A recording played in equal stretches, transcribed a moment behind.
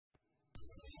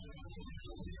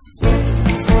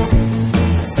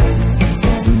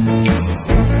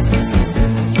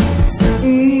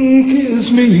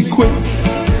Kiss me quick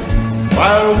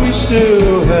while we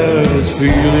still have this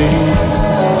feeling.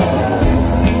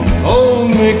 Hold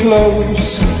me close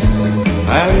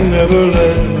and never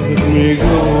let me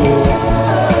go.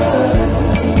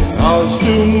 'Cause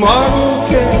tomorrow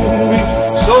can be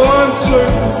so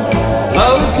uncertain.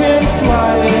 Love can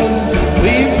fly and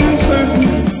leave you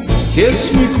certain. Kiss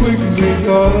me quick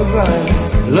because I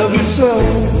love you so.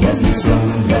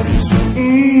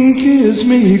 Kiss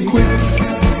me quick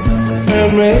and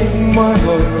make my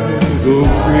heart go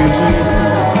crazy.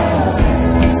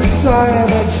 Sigh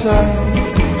that sigh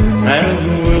and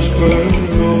whisper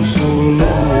oh so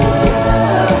low.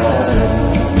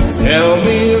 Tell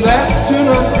me that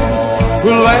tonight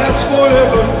will last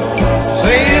forever.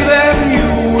 Say that you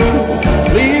will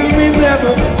leave me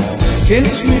never.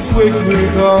 Kiss me quick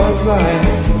because I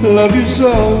love you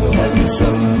so.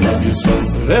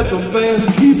 Let the band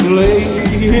keep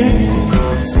playing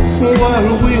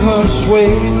while we are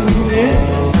swaying.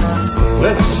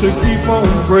 Let's keep on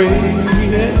praying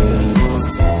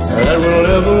that we'll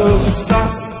never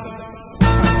stop.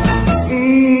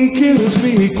 Kiss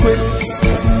me quick,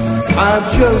 I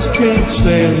just can't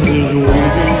stand this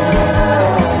waiting.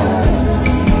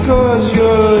 'Cause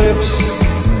your lips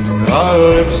are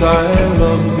lips I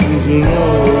love to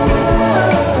know.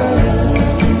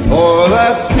 For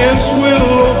that kiss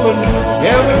will open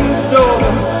heaven's door,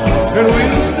 and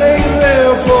we'll stay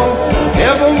there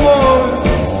forevermore.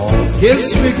 Kiss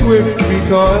me quick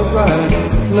because I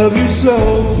love you so.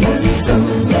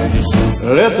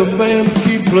 Let the band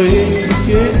keep playing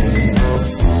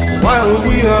while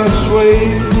we are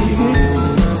swaying.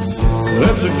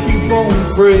 Let's keep on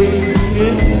praying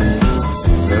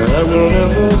that we'll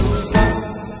never stop.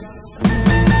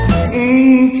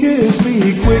 Kiss me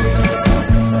quick,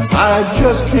 I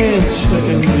just can't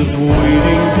stand this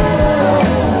waiting.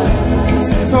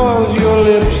 'Cause your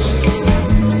lips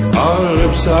are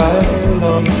lips I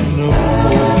long to know.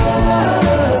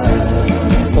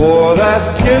 For that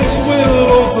kiss will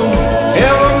open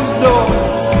heaven's door,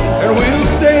 and we'll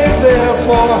stay there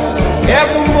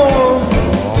forevermore.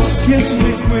 Kiss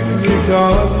me quick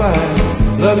because I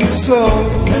love you so.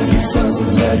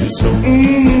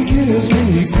 Kiss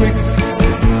me quick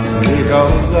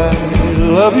because I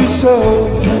love you so.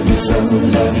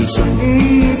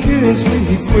 Kiss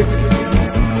me quick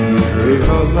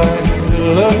because I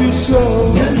love you so.